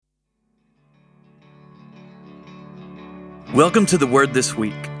Welcome to the Word This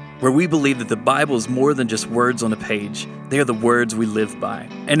Week, where we believe that the Bible is more than just words on a page. They are the words we live by,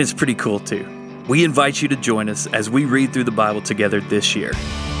 and it's pretty cool too. We invite you to join us as we read through the Bible together this year.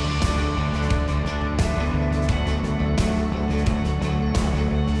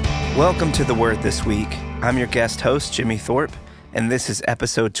 Welcome to the Word This Week. I'm your guest host, Jimmy Thorpe, and this is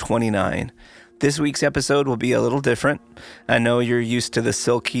episode 29. This week's episode will be a little different. I know you're used to the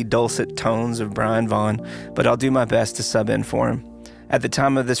silky, dulcet tones of Brian Vaughn, but I'll do my best to sub in for him. At the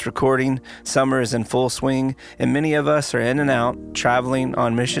time of this recording, summer is in full swing, and many of us are in and out, traveling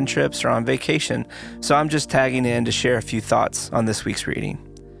on mission trips or on vacation, so I'm just tagging in to share a few thoughts on this week's reading.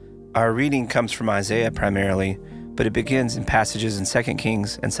 Our reading comes from Isaiah primarily, but it begins in passages in 2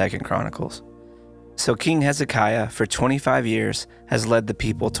 Kings and 2 Chronicles. So King Hezekiah, for 25 years, has led the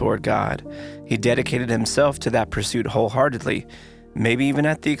people toward God. He dedicated himself to that pursuit wholeheartedly, maybe even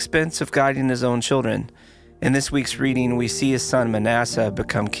at the expense of guiding his own children. In this week's reading, we see his son Manasseh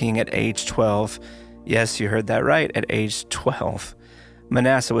become king at age 12. Yes, you heard that right, at age 12.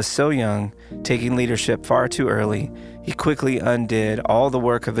 Manasseh was so young, taking leadership far too early. He quickly undid all the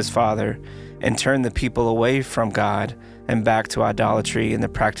work of his father and turned the people away from God and back to idolatry and the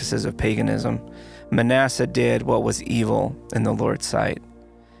practices of paganism. Manasseh did what was evil in the Lord's sight.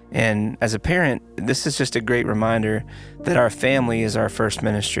 And as a parent, this is just a great reminder that our family is our first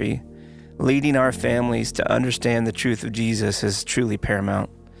ministry. Leading our families to understand the truth of Jesus is truly paramount.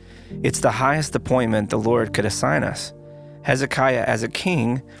 It's the highest appointment the Lord could assign us. Hezekiah, as a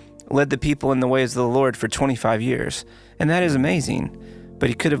king, led the people in the ways of the Lord for 25 years, and that is amazing. But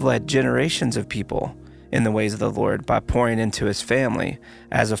he could have led generations of people in the ways of the Lord by pouring into his family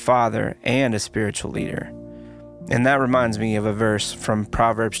as a father and a spiritual leader. And that reminds me of a verse from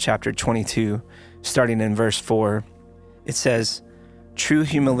Proverbs chapter 22, starting in verse 4. It says, "True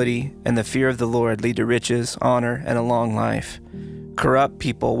humility and the fear of the Lord lead to riches, honor, and a long life. Corrupt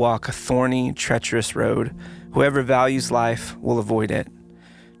people walk a thorny, treacherous road. Whoever values life will avoid it.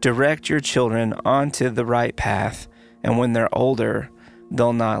 Direct your children onto the right path, and when they're older,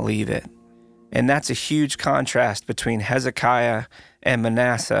 they'll not leave it." And that's a huge contrast between Hezekiah and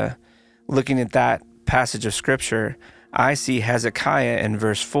Manasseh. Looking at that passage of scripture, I see Hezekiah in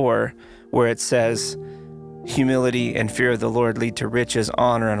verse 4, where it says, "Humility and fear of the Lord lead to riches,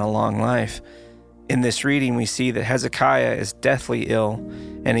 honor, and a long life." In this reading, we see that Hezekiah is deathly ill,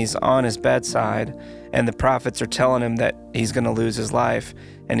 and he's on his bedside, and the prophets are telling him that he's going to lose his life.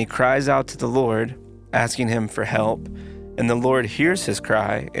 And he cries out to the Lord, asking him for help. And the Lord hears his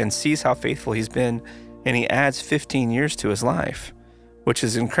cry and sees how faithful he's been, and he adds 15 years to his life, which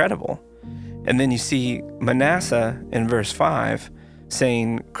is incredible. And then you see Manasseh in verse 5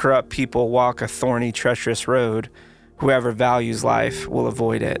 saying, "Corrupt people walk a thorny, treacherous road. Whoever values life will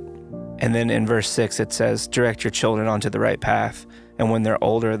avoid it." And then in verse 6 it says, "Direct your children onto the right path, and when they're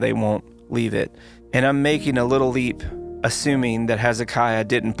older, they won't leave it." And I'm making a little leap, assuming that Hezekiah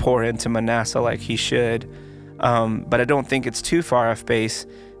didn't pour into Manasseh like he should. But I don't think it's too far off base,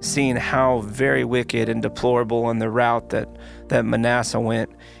 seeing how very wicked and deplorable in the route that Manasseh went,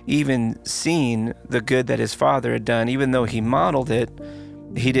 even seeing the good that his father had done. Even though he modeled it,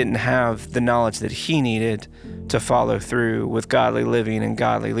 he didn't have the knowledge that he needed to follow through with godly living and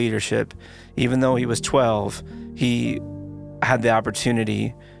godly leadership. Even though he was 12, he had the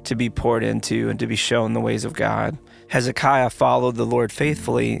opportunity to be poured into and to be shown the ways of God. Hezekiah followed the Lord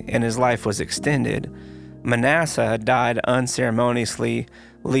faithfully, and his life was extended. Manasseh died unceremoniously,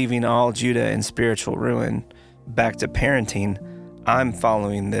 leaving all Judah in spiritual ruin. Back to parenting, I'm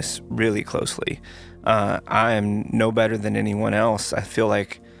following this really closely. I am no better than anyone else. I feel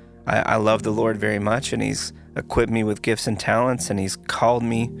like I love the Lord very much, and he's equipped me with gifts and talents, and he's called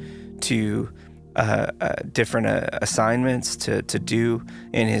me to different assignments to do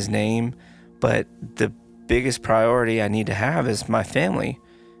in his name. But the biggest priority I need to have is my family,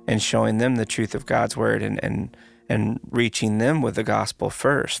 and showing them the truth of God's word and reaching them with the gospel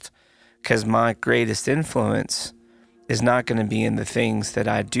first. Because my greatest influence is not going to be in the things that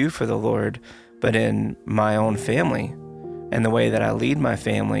I do for the Lord, but in my own family and the way that I lead my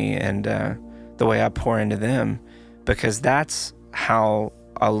family and the way I pour into them. Because that's how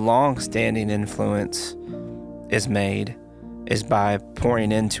a long-standing influence is made, is by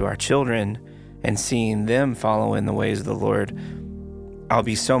pouring into our children and seeing them follow in the ways of the Lord. I'll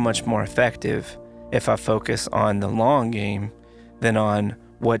be so much more effective if I focus on the long game than on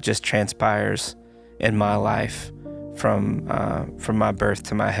what just transpires in my life from my birth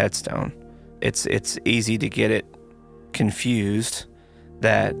to my headstone. It's easy to get it confused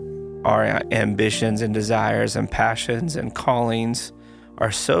that our ambitions and desires and passions and callings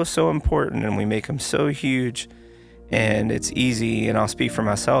are so important, and we make them so huge, And it's easy, and I'll speak for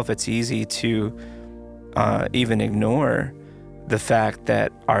myself, it's easy to even ignore the fact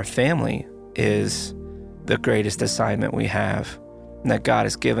that our family is the greatest assignment we have, and that God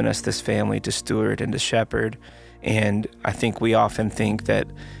has given us this family to steward and to shepherd. And I think we often think that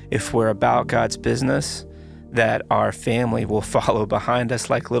if we're about God's business, that our family will follow behind us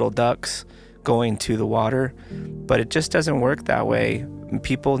like little ducks going to the water. But it just doesn't work that way.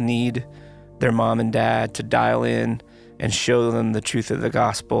 People need their mom and dad to dial in and show them the truth of the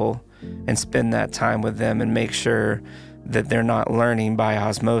gospel and spend that time with them and make sure that they're not learning by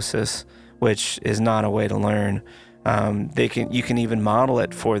osmosis, which is not a way to learn. You can even model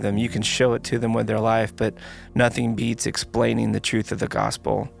it for them. You can show it to them with their life, but nothing beats explaining the truth of the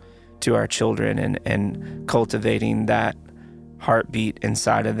gospel to our children and cultivating that heartbeat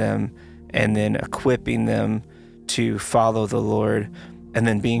inside of them, and then equipping them to follow the Lord, and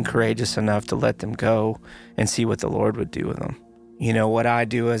then being courageous enough to let them go and see what the Lord would do with them. You know, what I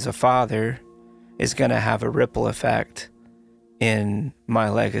do as a father is going to have a ripple effect in my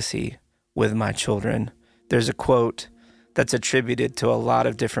legacy with my children. There's a quote that's attributed to a lot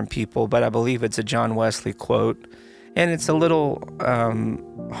of different people, but I believe it's a John Wesley quote, and it's a little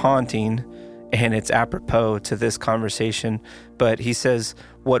haunting, and it's apropos to this conversation. But he says,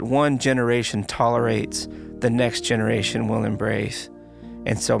 what one generation tolerates, the next generation will embrace.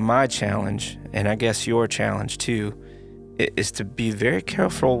 And so my challenge, and I guess your challenge too, is to be very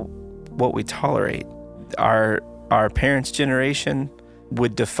careful what we tolerate. Our parents' generation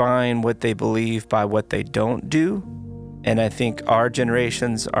would define what they believe by what they don't do. And I think our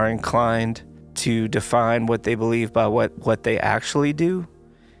generations are inclined to define what they believe by what they actually do.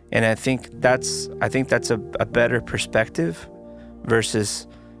 And I think that's a better perspective versus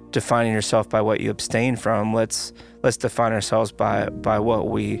defining yourself by what you abstain from. Let's define ourselves by what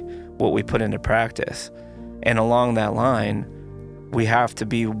we put into practice. And along that line, we have to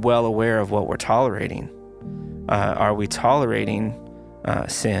be well aware of what we're tolerating. Are we tolerating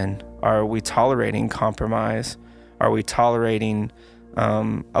sin? Are we tolerating compromise? Are we tolerating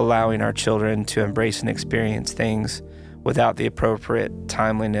allowing our children to embrace and experience things without the appropriate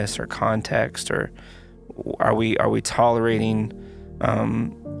timeliness or context? Or are we tolerating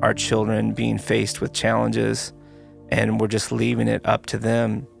our children being faced with challenges and we're just leaving it up to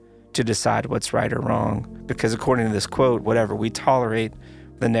them to decide what's right or wrong? Because according to this quote, whatever we tolerate,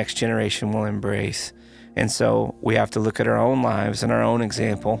 the next generation will embrace. And so we have to look at our own lives and our own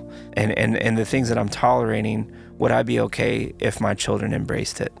example and the things that I'm tolerating. Would I be okay if my children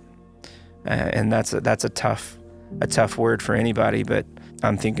embraced it? And that's a tough word for anybody, but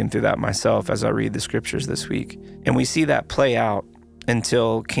I'm thinking through that myself as I read the scriptures this week. And we see that play out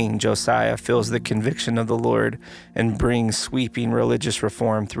until King Josiah feels the conviction of the Lord and brings sweeping religious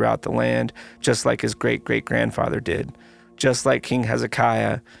reform throughout the land, just like his great-great-grandfather did. Just like King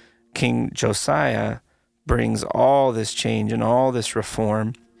Hezekiah, King Josiah brings all this change and all this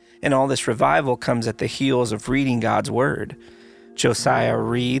reform, and all this revival comes at the heels of reading God's word. Josiah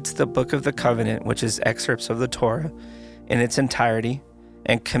reads the book of the covenant, which is excerpts of the Torah, in its entirety,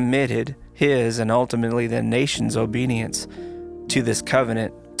 and committed his and ultimately the nation's obedience to this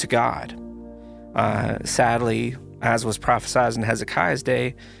covenant to God. Sadly, as was prophesied in Hezekiah's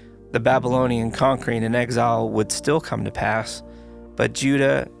day, the Babylonian conquering and exile would still come to pass, but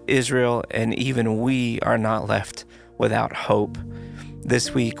Judah, Israel, and even we are not left without hope.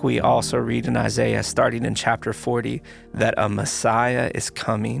 This week, we also read in Isaiah, starting in chapter 40, that a Messiah is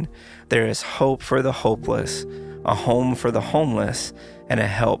coming. There is hope for the hopeless, a home for the homeless, and a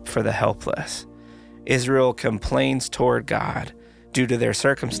help for the helpless. Israel complains toward God due to their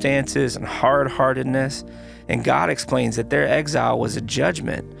circumstances and hard-heartedness, and God explains that their exile was a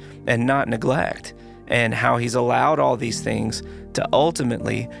judgment and not neglect, and how he's allowed all these things to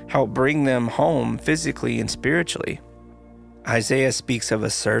ultimately help bring them home physically and spiritually. Isaiah speaks of a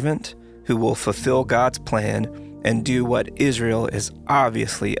servant who will fulfill God's plan and do what Israel is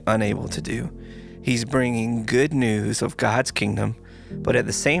obviously unable to do. He's bringing good news of God's kingdom, but at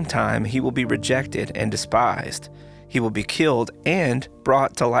the same time, he will be rejected and despised. He will be killed and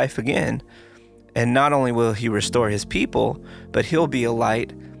brought to life again. And not only will he restore his people, but he'll be a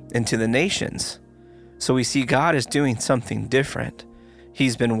light into the nations. So we see God is doing something different.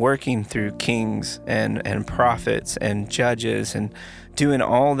 He's been working through kings and prophets and judges and doing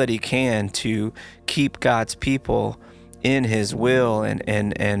all that he can to keep God's people in his will,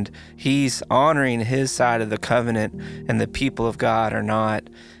 and he's honoring his side of the covenant, and the people of God are not,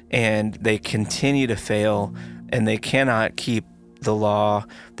 and they continue to fail, and they cannot keep the law.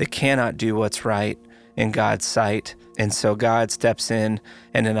 They cannot do what's right in God's sight. And so God steps in,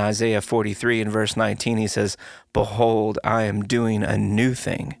 and in Isaiah 43 and verse 19, he says, "Behold, I am doing a new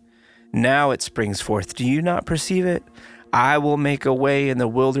thing. Now it springs forth. Do you not perceive it? I will make a way in the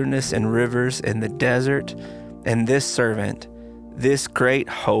wilderness and rivers in the desert." And this servant, this great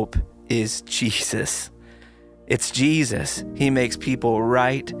hope is Jesus. It's Jesus. He makes people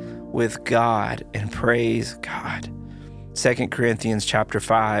right with God, and praise God. 2 Corinthians chapter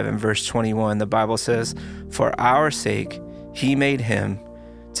 5 and verse 21, the Bible says, "For our sake he made him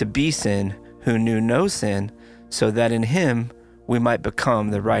to be sin who knew no sin, so that in him we might become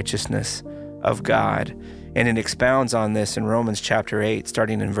the righteousness of God." And it expounds on this in Romans chapter 8,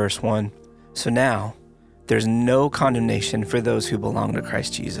 starting in verse 1. "So now there's no condemnation for those who belong to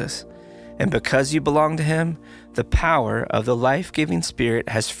Christ Jesus. And because you belong to him, the power of the life-giving Spirit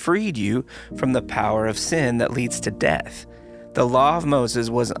has freed you from the power of sin that leads to death. The law of Moses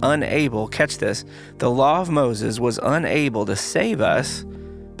was unable," catch this, "the law of Moses was unable to save us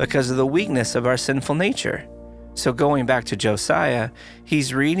because of the weakness of our sinful nature." So going back to Josiah,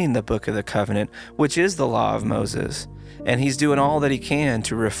 he's reading the book of the covenant, which is the law of Moses. And he's doing all that he can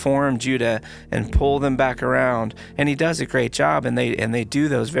to reform Judah and pull them back around. And he does a great job, and they do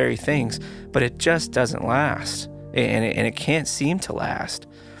those very things. But it just doesn't last. And it can't seem to last.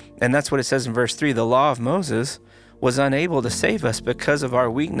 And that's what it says in verse 3. The law of Moses was unable to save us because of our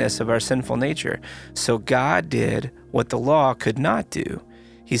weakness of our sinful nature. So God did what the law could not do.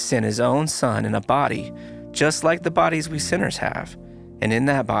 He sent his own son in a body, just like the bodies we sinners have. And in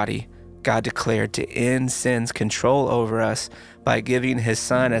that body, God declared to end sin's control over us by giving his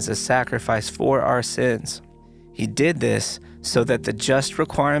son as a sacrifice for our sins. He did this so that the just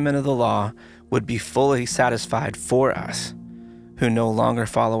requirement of the law would be fully satisfied for us, who no longer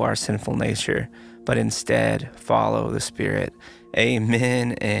follow our sinful nature, but instead follow the Spirit.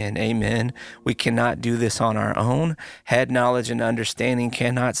 Amen and amen. We cannot do this on our own. Head knowledge and understanding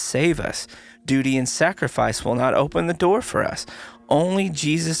cannot save us. Duty and sacrifice will not open the door for us. Only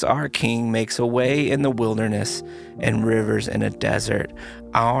Jesus, our King, makes a way in the wilderness and rivers in a desert.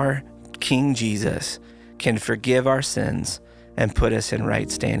 Our King Jesus can forgive our sins and put us in right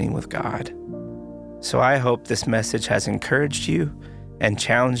standing with God. So I hope this message has encouraged you and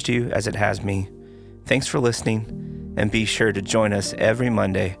challenged you as it has me. Thanks for listening, and be sure to join us every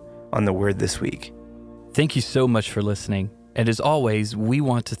Monday on The Word This Week. Thank you so much for listening. And as always, we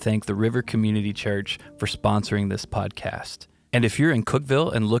want to thank the River Community Church for sponsoring this podcast. And if you're in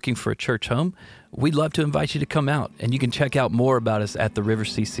Cookeville and looking for a church home, we'd love to invite you to come out, and you can check out more about us at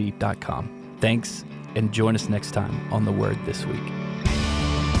therivercc.com. Thanks, and join us next time on The Word This Week.